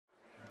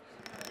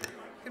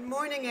Good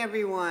morning,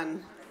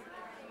 everyone.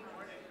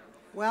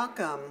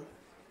 Welcome.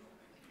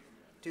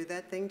 Do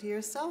that thing to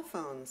your cell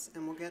phones,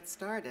 and we'll get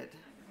started.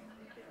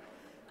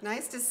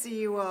 Nice to see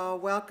you all.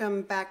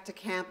 Welcome back to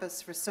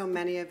campus for so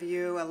many of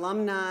you,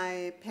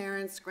 alumni,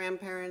 parents,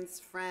 grandparents,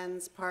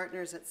 friends,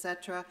 partners,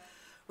 etc.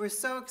 We're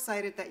so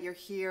excited that you're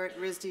here at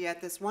RISD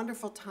at this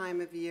wonderful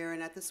time of year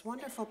and at this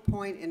wonderful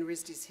point in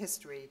RISD's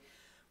history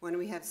when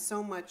we have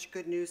so much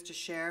good news to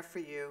share for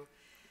you.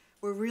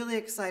 We're really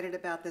excited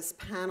about this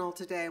panel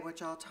today,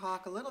 which I'll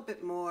talk a little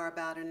bit more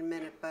about in a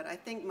minute, but I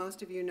think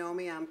most of you know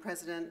me. I'm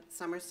President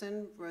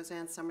Somerson,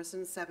 Rosanne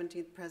Somerson,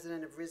 17th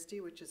President of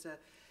RISD, which is a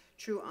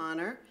true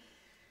honor.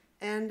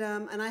 And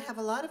I have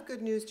a lot of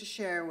good news to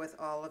share with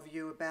all of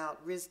you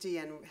about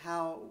RISD and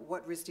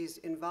what RISD is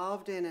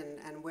involved in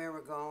and where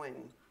we're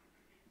going.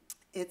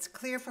 It's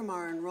clear from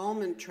our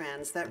enrollment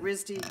trends that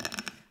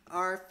RISD,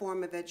 our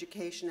form of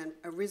education, and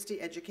RISD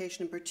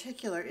education in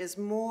particular, is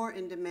more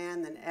in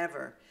demand than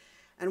ever.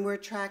 And we're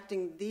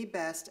attracting the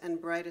best and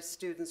brightest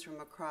students from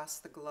across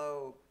the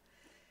globe.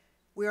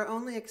 We are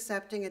only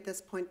accepting at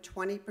this point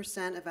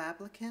 20% of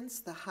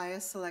applicants, the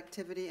highest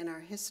selectivity in our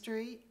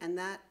history, and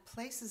that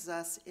places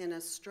us in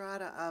a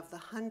strata of the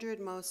 100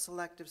 most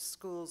selective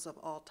schools of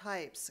all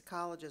types,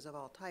 colleges of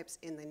all types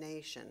in the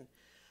nation,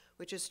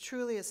 which is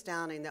truly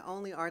astounding, the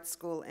only art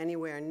school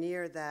anywhere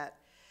near that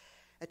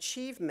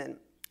achievement.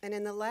 And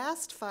in the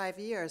last 5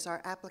 years,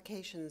 our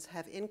applications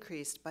have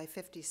increased by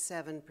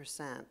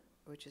 57%.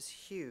 Which is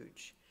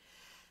huge.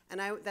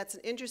 And that's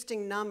an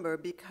interesting number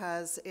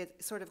because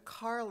it sort of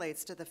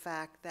correlates to the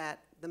fact that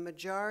the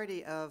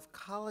majority of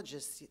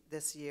colleges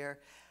this year,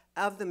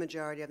 of the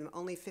majority of them,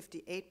 only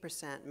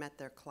 58% met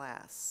their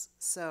class.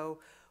 So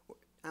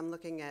I'm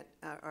looking at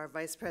our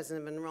Vice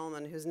President of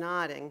Enrollment who's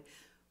nodding.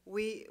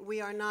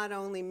 We are not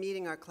only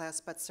meeting our class,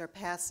 but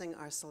surpassing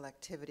our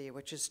selectivity,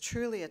 which is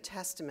truly a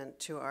testament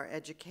to our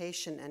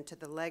education and to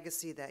the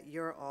legacy that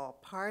you're all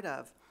part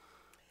of.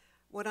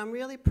 What I'm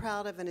really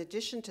proud of in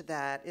addition to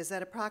that is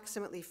that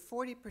approximately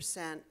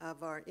 40%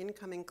 of our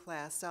incoming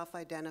class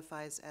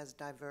self-identifies as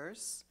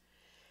diverse.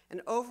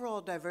 And overall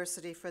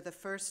diversity for the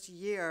first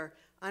year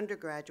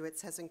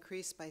undergraduates has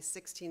increased by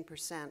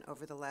 16%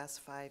 over the last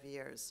 5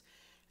 years.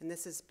 And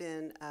this has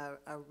been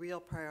a real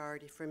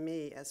priority for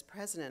me as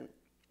president.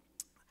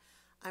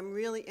 I'm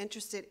really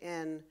interested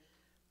in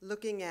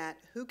looking at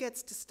who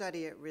gets to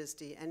study at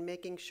RISD and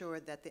making sure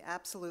that the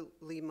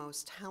absolutely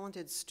most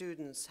talented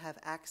students have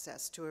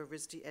access to a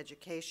RISD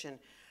education,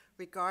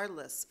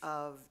 regardless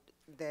of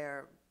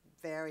their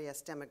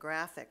various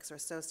demographics or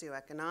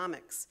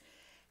socioeconomics.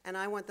 And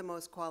I want the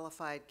most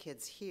qualified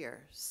kids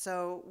here.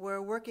 So we're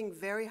working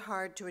very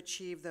hard to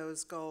achieve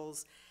those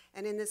goals.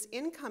 And in this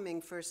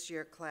incoming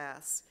first-year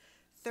class,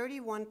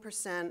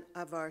 31%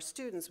 of our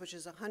students, which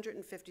is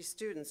 150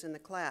 students in the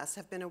class,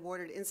 have been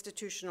awarded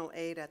institutional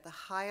aid at the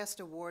highest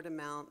award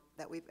amount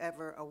that we've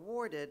ever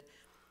awarded,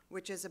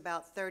 which is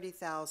about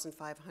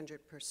 $30,500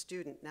 per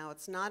student. Now,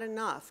 it's not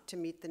enough to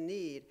meet the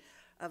need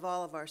of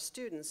all of our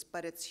students,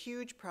 but it's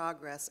huge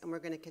progress, and we're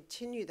going to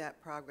continue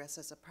that progress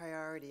as a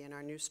priority in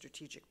our new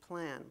strategic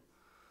plan.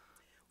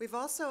 We've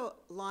also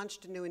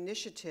launched a new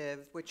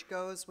initiative which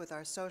goes with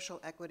our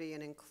social equity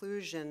and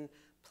inclusion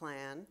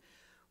plan,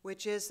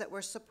 which is that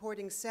we're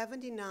supporting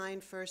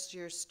 79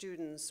 first-year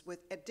students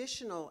with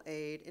additional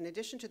aid. In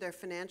addition to their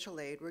financial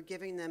aid, we're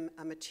giving them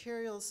a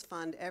materials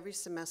fund every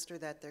semester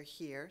that they're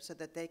here so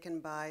that they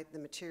can buy the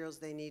materials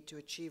they need to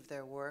achieve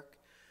their work.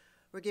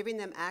 We're giving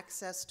them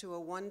access to a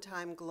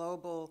one-time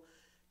global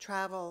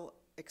travel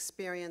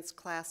experience,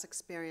 class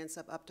experience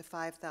of up to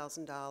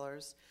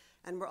 $5,000.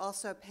 And we're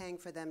also paying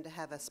for them to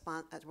have we're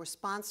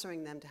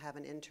sponsoring them to have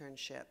an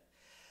internship,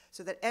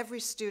 so that every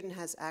student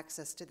has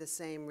access to the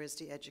same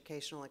RISD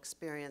educational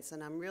experience.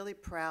 And I'm really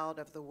proud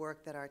of the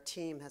work that our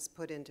team has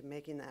put into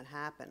making that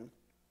happen.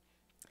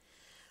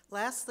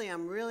 Lastly,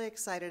 I'm really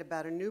excited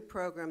about a new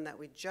program that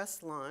we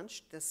just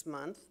launched this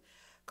month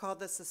called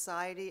the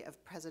Society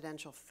of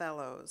Presidential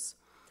Fellows.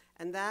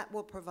 And that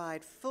will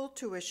provide full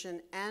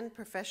tuition and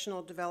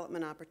professional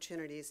development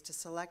opportunities to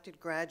selected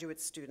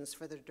graduate students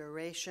for the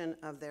duration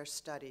of their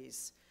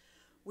studies.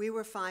 We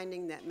were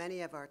finding that many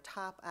of our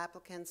top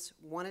applicants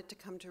wanted to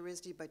come to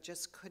RISD but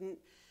just couldn't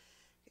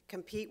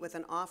compete with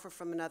an offer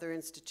from another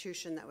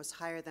institution that was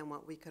higher than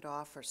what we could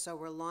offer. So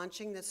we're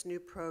launching this new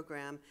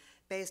program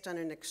based on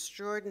an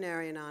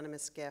extraordinary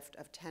anonymous gift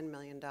of $10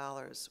 million,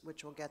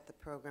 which will get the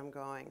program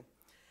going.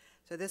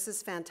 So this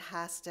is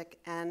fantastic,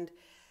 and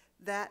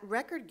that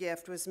record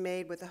gift was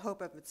made with the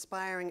hope of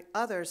inspiring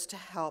others to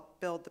help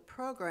build the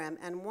program,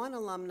 and one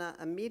alumna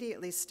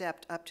immediately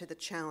stepped up to the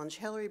challenge.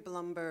 Hillary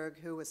Blumberg,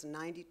 who was a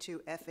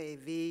 92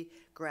 FAV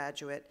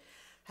graduate,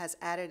 has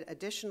added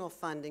additional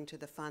funding to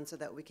the fund so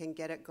that we can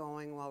get it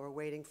going while we're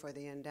waiting for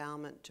the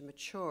endowment to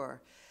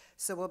mature.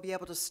 So we'll be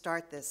able to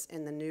start this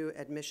in the new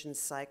admissions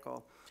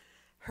cycle.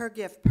 Her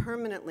gift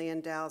permanently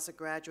endows a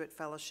graduate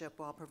fellowship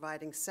while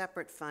providing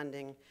separate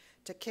funding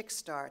to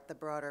kickstart the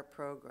broader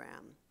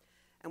program.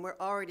 And we're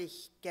already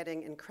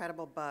getting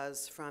incredible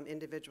buzz from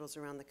individuals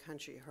around the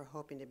country who are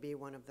hoping to be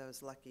one of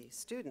those lucky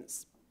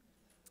students.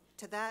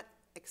 To that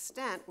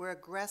extent, we're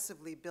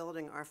aggressively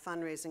building our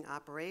fundraising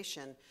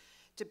operation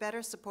to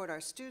better support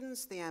our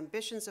students, the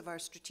ambitions of our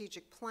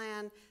strategic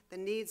plan, the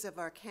needs of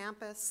our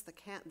campus,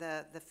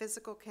 the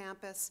physical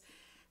campus,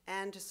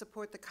 and to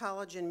support the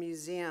college and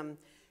museum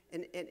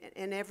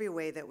in every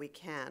way that we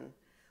can.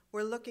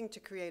 We're looking to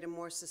create a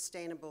more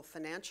sustainable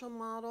financial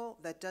model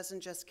that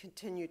doesn't just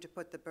continue to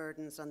put the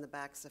burdens on the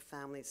backs of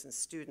families and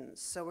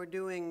students. So we're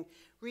doing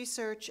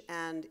research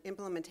and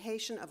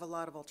implementation of a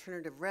lot of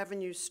alternative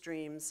revenue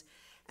streams,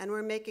 and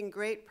we're making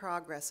great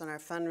progress on our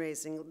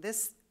fundraising.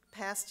 This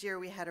past year,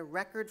 we had a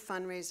record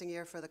fundraising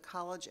year for the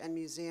college and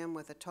museum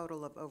with a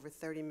total of over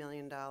 $30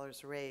 million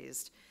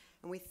raised.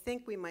 And we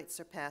think we might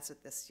surpass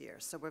it this year.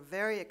 So we're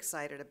very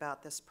excited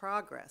about this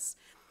progress.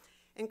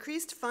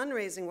 Increased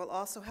fundraising will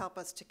also help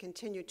us to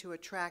continue to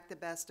attract the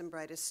best and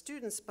brightest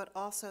students, but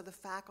also the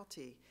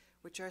faculty,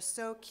 which are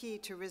so key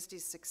to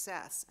RISD's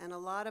success. And a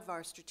lot of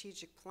our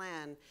strategic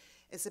plan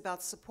is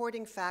about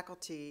supporting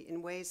faculty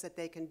in ways that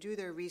they can do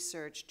their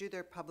research, do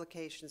their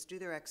publications, do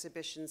their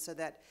exhibitions, so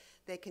that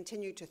they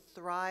continue to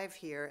thrive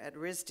here at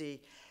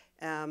RISD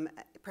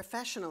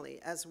professionally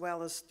as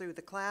well as through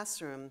the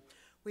classroom.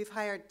 We've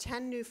hired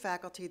 10 new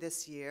faculty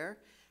this year,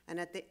 and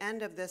at the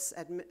end of this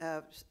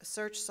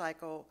search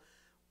cycle,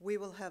 we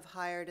will have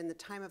hired, in the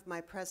time of my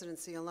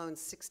presidency alone,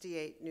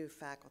 68 new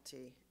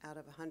faculty out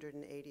of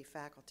 180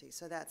 faculty.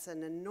 So that's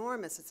an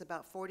enormous, it's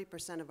about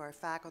 40% of our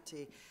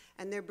faculty.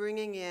 And they're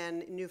bringing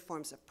in new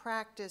forms of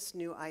practice,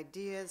 new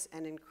ideas,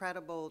 and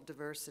incredible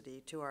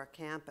diversity to our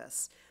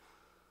campus.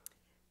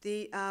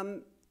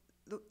 To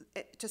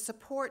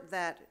support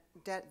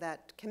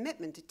that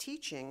commitment to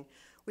teaching,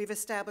 we've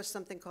established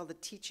something called the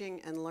Teaching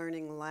and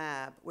Learning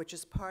Lab, which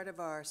is part of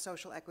our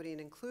Social Equity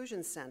and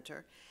Inclusion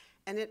Center.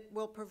 And it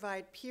will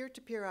provide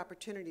peer-to-peer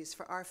opportunities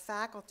for our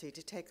faculty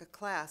to take a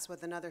class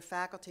with another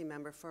faculty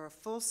member for a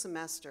full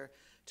semester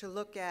to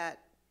look at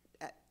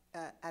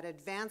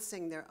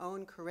advancing their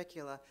own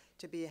curricula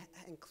to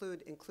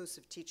include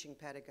inclusive teaching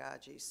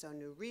pedagogy. So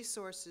new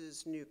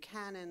resources, new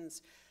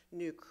canons,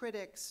 new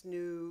critics,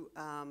 new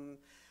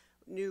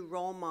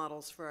role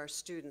models for our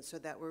students, so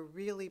that we're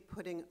really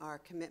putting our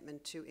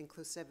commitment to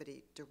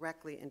inclusivity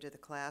directly into the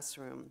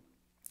classroom.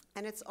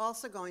 And it's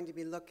also going to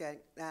be looking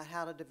at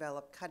how to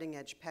develop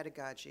cutting-edge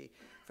pedagogy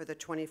for the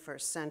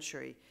 21st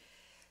century.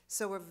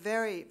 So we're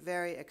very,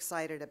 very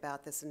excited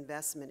about this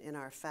investment in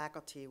our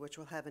faculty, which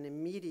will have an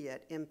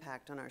immediate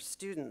impact on our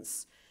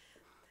students.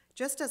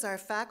 Just as our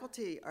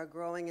faculty are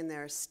growing in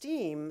their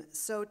esteem,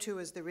 so too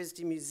is the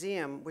RISD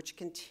Museum, which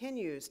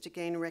continues to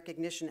gain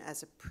recognition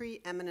as a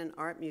preeminent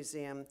art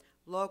museum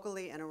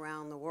locally and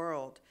around the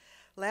world.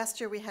 Last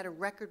year, we had a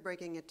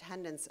record-breaking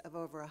attendance of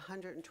over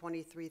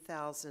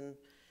 123,000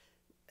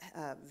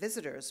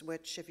 visitors,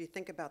 which, if you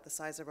think about the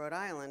size of Rhode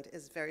Island,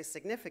 is very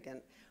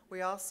significant.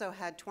 We also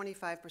had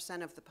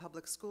 25% of the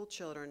public school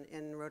children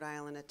in Rhode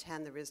Island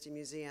attend the RISD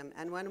Museum.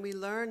 And when we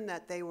learned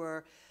that they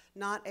were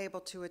not able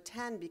to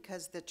attend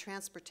because the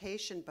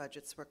transportation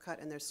budgets were cut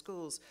in their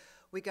schools,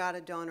 we got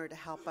a donor to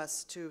help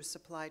us to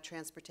supply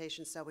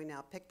transportation, so we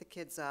now pick the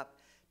kids up,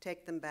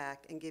 take them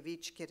back, and give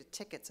each kid a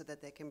ticket so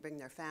that they can bring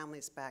their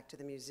families back to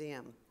the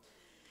museum.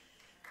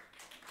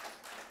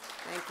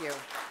 Thank you.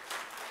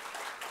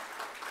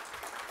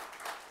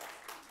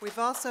 We've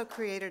also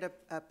created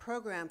a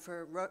program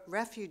for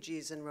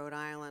refugees in Rhode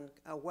Island,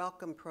 a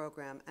welcome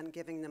program, and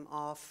giving them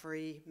all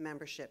free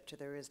membership to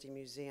the RISD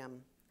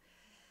Museum.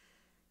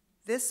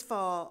 This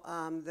fall,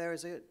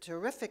 there's a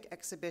terrific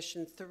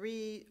exhibition.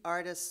 3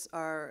 artists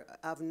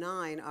of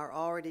 9 are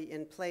already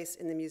in place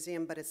in the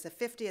museum, but it's the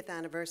 50th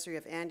anniversary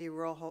of Andy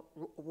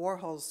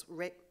Warhol's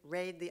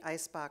Raid the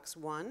Icebox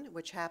 1,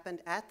 which happened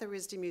at the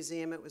RISD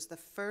Museum. It was the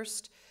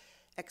first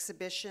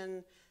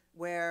exhibition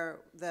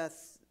where the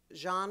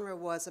genre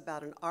was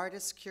about an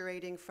artist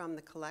curating from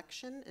the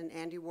collection, and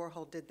Andy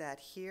Warhol did that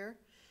here.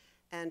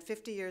 And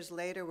 50 years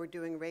later, we're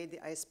doing Raid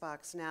the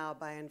Icebox now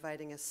by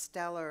inviting a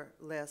stellar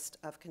list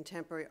of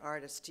contemporary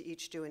artists to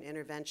each do an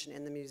intervention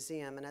in the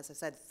museum. And as I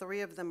said,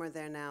 3 of them are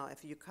there now.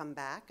 If you come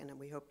back, and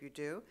we hope you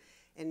do,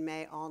 in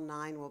May, all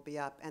 9 will be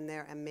up, and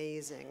they're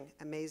amazing,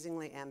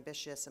 amazingly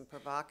ambitious and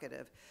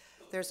provocative.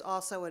 There's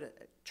also a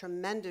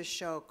tremendous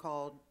show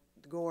called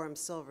Gorham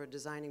Silver,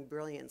 Designing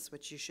Brilliance,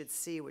 which you should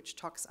see, which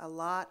talks a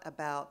lot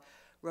about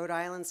Rhode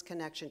Island's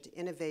connection to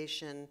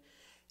innovation,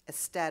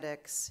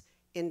 aesthetics,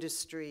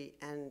 industry,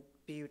 and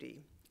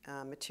beauty,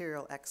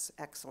 material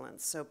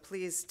excellence. So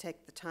please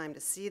take the time to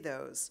see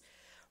those.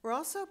 We're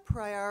also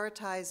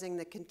prioritizing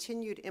the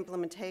continued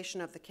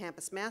implementation of the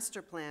Campus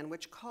Master Plan,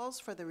 which calls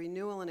for the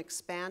renewal and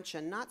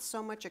expansion, not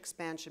so much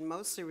expansion,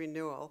 mostly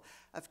renewal,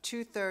 of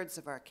 2/3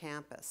 of our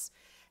campus.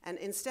 And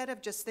instead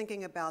of just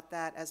thinking about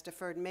that as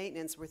deferred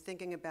maintenance, we're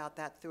thinking about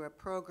that through a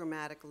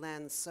programmatic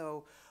lens.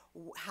 So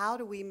how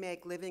do we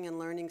make living and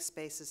learning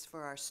spaces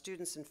for our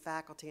students and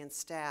faculty and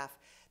staff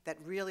that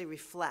really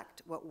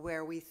reflect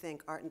where we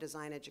think art and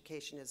design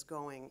education is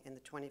going in the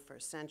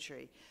 21st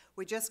century.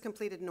 We just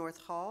completed North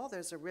Hall.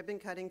 There's a ribbon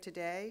cutting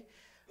today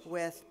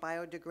with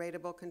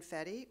biodegradable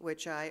confetti,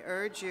 which I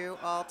urge you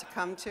all to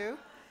come to.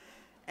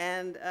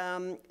 And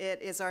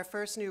it is our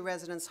first new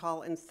residence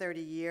hall in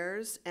 30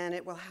 years, and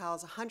it will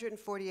house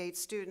 148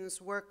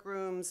 students,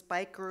 workrooms,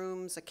 bike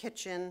rooms, a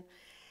kitchen,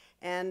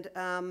 and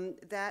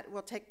that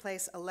will take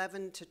place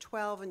 11 to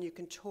 12, and you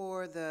can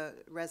tour the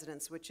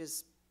residence, which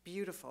is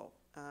beautiful,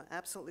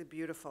 absolutely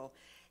beautiful.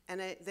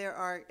 And there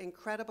are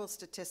incredible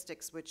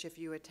statistics, which if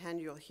you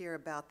attend, you'll hear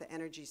about the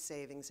energy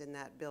savings in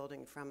that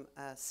building from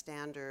a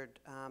standard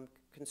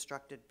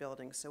constructed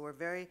building. So we're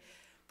very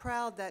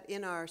proud that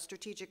in our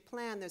strategic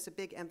plan, there's a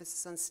big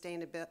emphasis on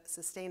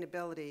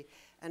sustainability,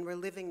 and we're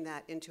living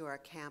that into our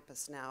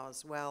campus now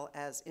as well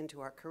as into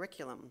our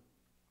curriculum.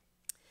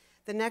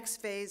 The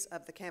next phase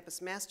of the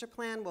campus master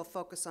plan will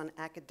focus on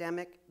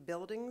academic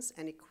buildings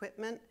and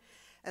equipment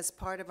as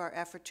part of our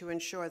effort to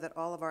ensure that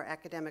all of our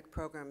academic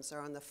programs are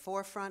on the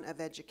forefront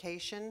of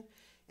education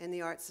in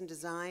the arts and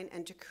design,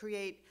 and to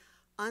create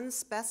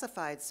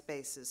unspecified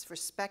spaces for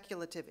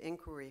speculative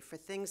inquiry, for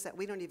things that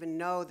we don't even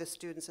know the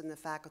students and the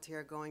faculty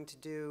are going to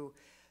do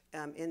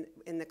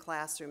in the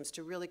classrooms,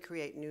 to really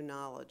create new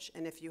knowledge.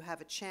 And if you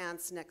have a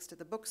chance, next to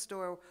the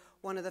bookstore,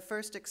 one of the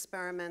first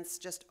experiments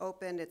just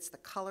opened. It's the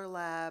Color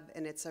Lab,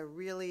 and it's a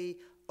really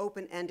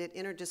open-ended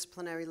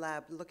interdisciplinary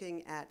lab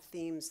looking at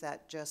themes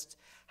that just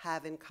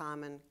have in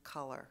common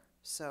color.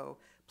 So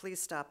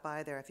please stop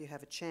by there if you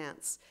have a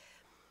chance.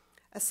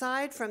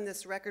 Aside from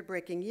this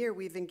record-breaking year,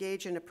 we've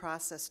engaged in a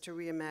process to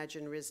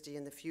reimagine RISD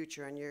in the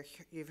future, and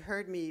you've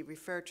heard me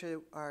refer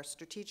to our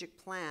strategic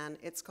plan.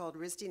 It's called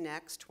RISD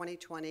Next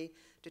 2020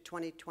 to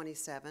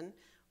 2027.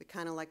 We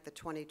kind of like the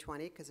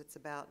 2020 because it's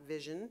about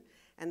vision,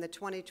 and the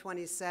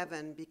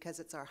 2027 because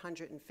it's our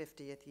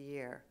 150th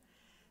year.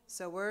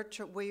 So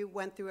we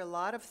went through a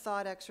lot of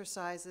thought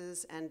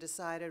exercises and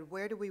decided,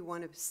 where do we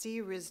want to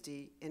see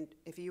RISD, and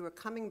if you were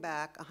coming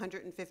back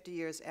 150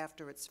 years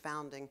after its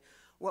founding,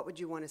 what would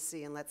you want to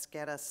see, and let's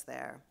get us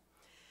there.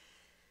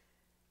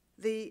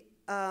 The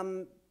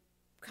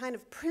kind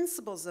of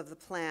principles of the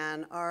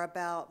plan are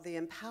about the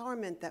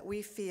empowerment that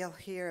we feel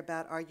here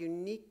about our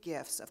unique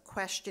gifts of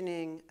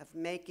questioning, of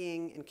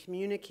making, and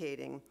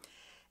communicating.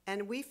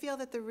 And we feel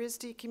that the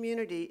RISD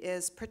community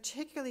is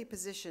particularly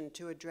positioned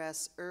to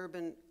address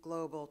urban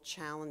global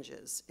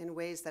challenges in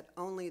ways that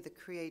only the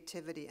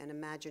creativity and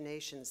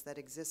imaginations that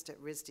exist at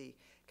RISD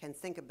can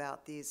think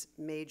about these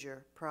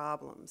major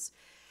problems.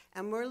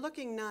 And we're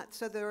looking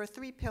so there are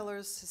three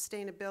pillars: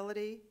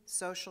 sustainability,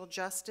 social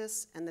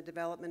justice, and the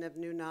development of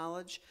new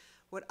knowledge.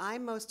 What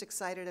I'm most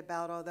excited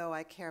about, although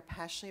I care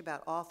passionately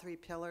about all three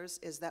pillars,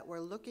 is that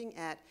we're looking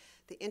at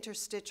the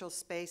interstitial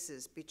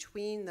spaces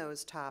between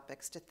those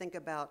topics to think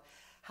about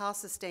how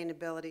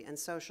sustainability and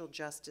social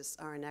justice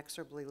are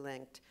inexorably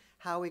linked,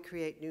 how we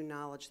create new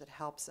knowledge that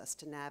helps us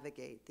to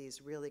navigate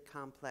these really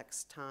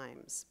complex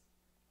times.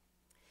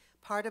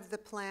 Part of the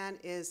plan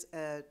is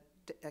a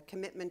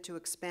commitment to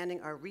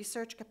expanding our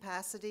research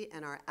capacity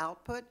and our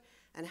output,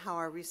 and how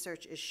our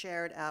research is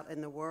shared out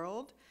in the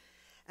world.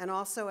 And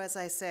also, as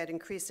I said,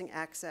 increasing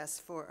access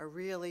for a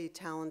really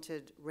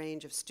talented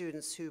range of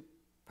students who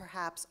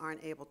perhaps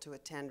aren't able to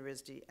attend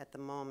RISD at the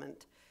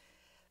moment.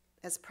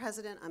 As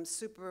president, I'm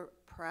super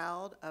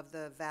proud of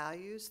the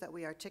values that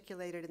we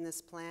articulated in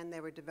this plan.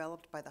 They were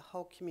developed by the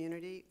whole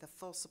community, the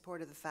full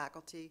support of the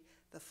faculty,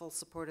 the full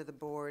support of the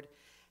board.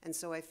 And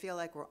so I feel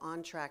like we're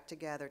on track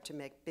together to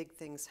make big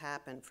things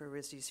happen for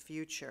RISD's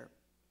future.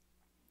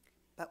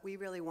 But we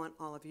really want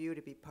all of you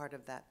to be part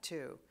of that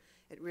too.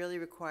 It really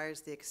requires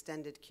the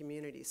extended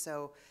community.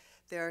 So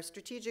there are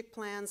strategic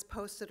plans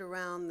posted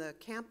around the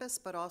campus,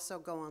 but also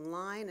go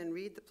online and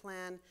read the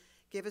plan.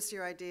 Give us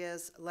your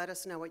ideas, let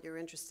us know what you're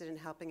interested in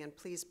helping, and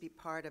please be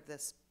part of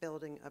this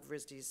building of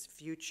RISD's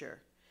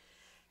future.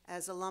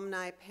 As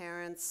alumni,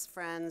 parents,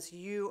 friends,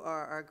 you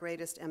are our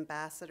greatest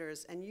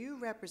ambassadors, and you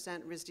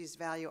represent RISD's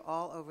value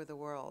all over the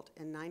world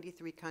in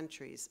 93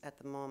 countries at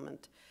the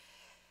moment.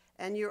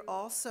 And you're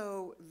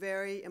also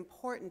very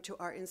important to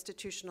our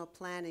institutional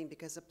planning,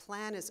 because a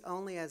plan is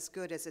only as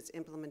good as its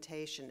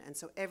implementation. And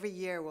so every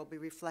year we'll be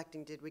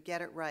reflecting, did we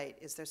get it right?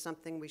 Is there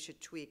something we should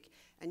tweak?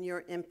 And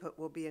your input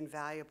will be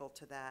invaluable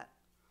to that.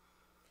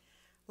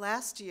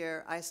 Last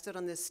year, I stood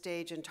on this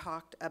stage and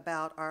talked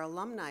about our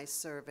alumni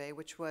survey,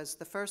 which was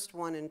the first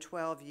one in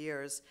 12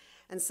 years,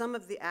 and some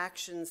of the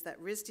actions that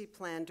RISD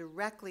planned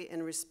directly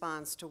in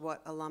response to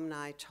what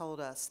alumni told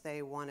us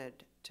they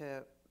wanted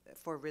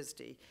for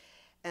RISD.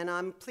 And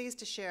I'm pleased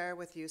to share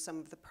with you some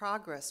of the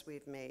progress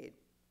we've made.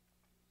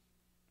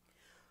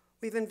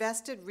 We've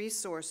invested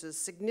resources,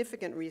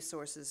 significant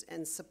resources,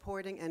 in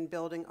supporting and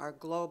building our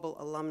global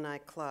alumni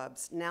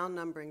clubs, now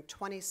numbering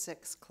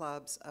 26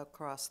 clubs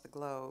across the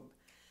globe,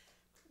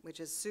 which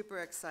is super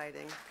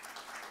exciting.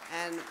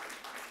 And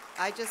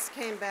I just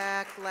came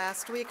back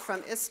last week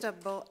from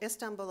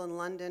Istanbul and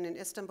London. In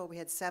Istanbul, we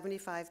had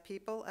 75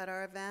 people at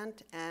our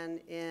event, and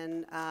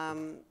in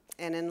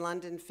and in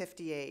London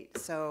 58.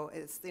 So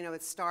it's, you know,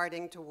 it's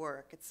starting to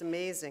work. It's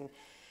amazing.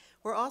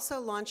 We're also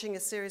launching a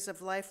series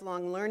of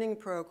lifelong learning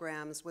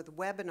programs with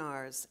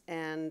webinars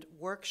and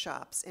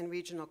workshops in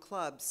regional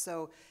clubs.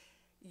 So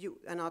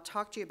and I'll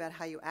talk to you about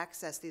how you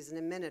access these in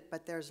a minute,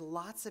 but there's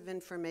lots of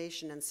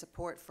information and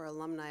support for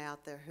alumni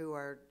out there who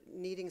are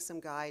needing some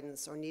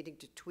guidance or needing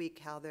to tweak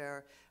how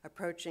they're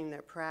approaching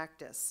their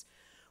practice.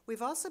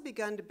 We've also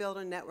begun to build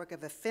a network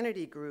of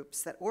affinity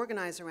groups that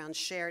organize around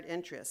shared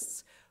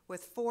interests,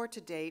 with 4 to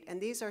date, and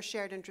these are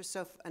shared interests.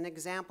 So an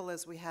example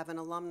is we have an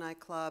alumni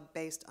club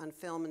based on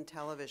film and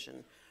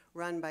television,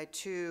 run by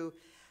 2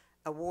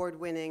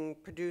 award-winning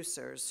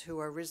producers who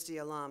are RISD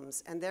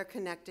alums, and they're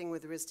connecting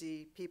with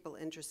RISD people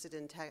interested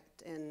in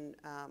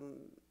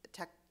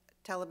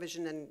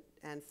television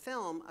and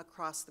film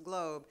across the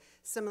globe.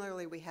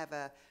 Similarly, we have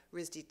a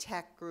RISD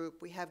tech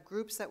group. We have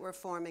groups that we're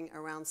forming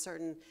around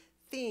certain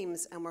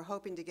themes, and we're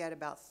hoping to get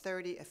about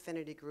 30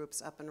 affinity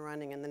groups up and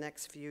running in the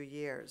next few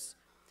years.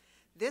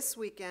 This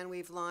weekend,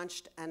 we've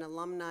launched an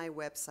alumni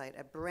website,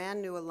 a brand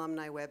new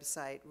alumni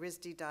website,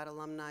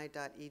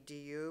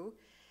 risd.alumni.edu.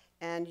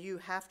 And you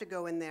have to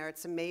go in there.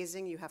 It's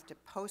amazing. You have to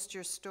post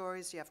your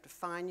stories. You have to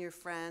find your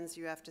friends.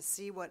 You have to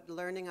see what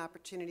learning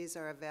opportunities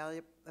are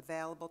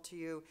available to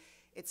you.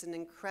 It's an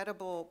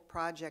incredible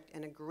project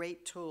and a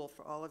great tool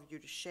for all of you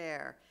to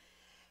share.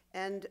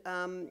 And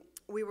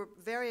we were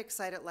very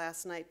excited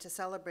last night to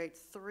celebrate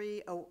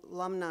 3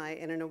 alumni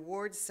in an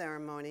awards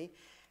ceremony.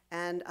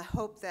 And I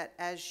hope that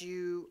as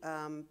you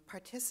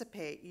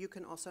participate, you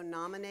can also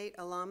nominate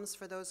alums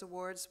for those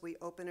awards. We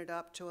open it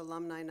up to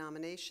alumni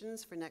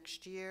nominations for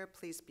next year.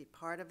 Please be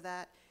part of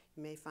that.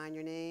 You may find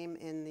your name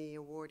in the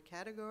award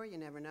category, you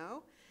never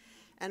know.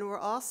 And we're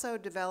also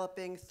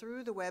developing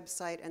through the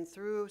website and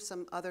through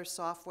some other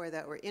software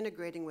that we're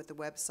integrating with the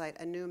website,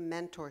 a new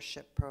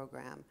mentorship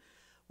program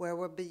where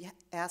we'll be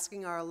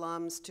asking our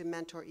alums to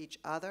mentor each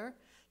other,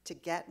 to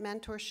get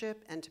mentorship,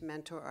 and to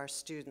mentor our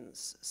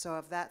students. So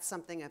if that's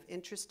something of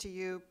interest to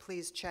you,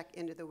 please check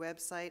into the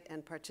website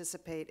and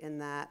participate in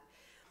that.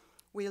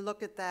 We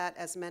look at that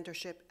as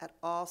mentorship at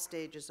all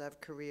stages of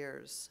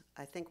careers.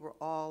 I think we're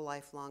all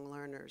lifelong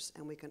learners,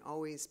 and we can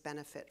always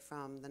benefit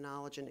from the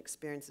knowledge and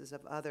experiences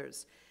of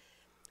others.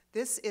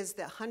 This is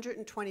the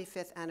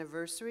 125th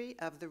anniversary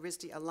of the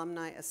RISD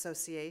Alumni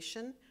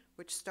Association,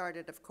 which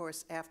started, of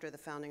course, after the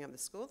founding of the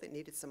school. They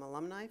needed some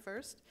alumni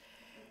first.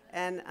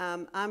 And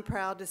I'm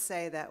proud to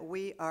say that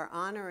we are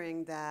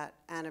honoring that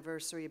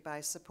anniversary by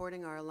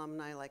supporting our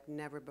alumni like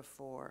never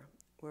before.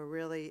 We're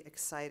really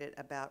excited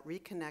about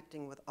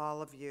reconnecting with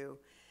all of you.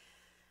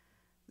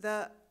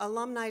 The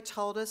alumni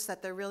told us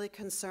that they're really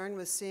concerned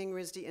with seeing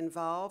RISD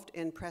involved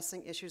in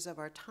pressing issues of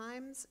our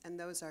times, and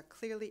those are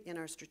clearly in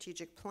our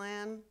strategic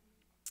plan.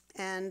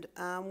 And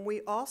we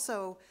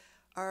also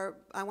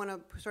I want to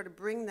sort of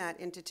bring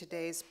that into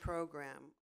today's program.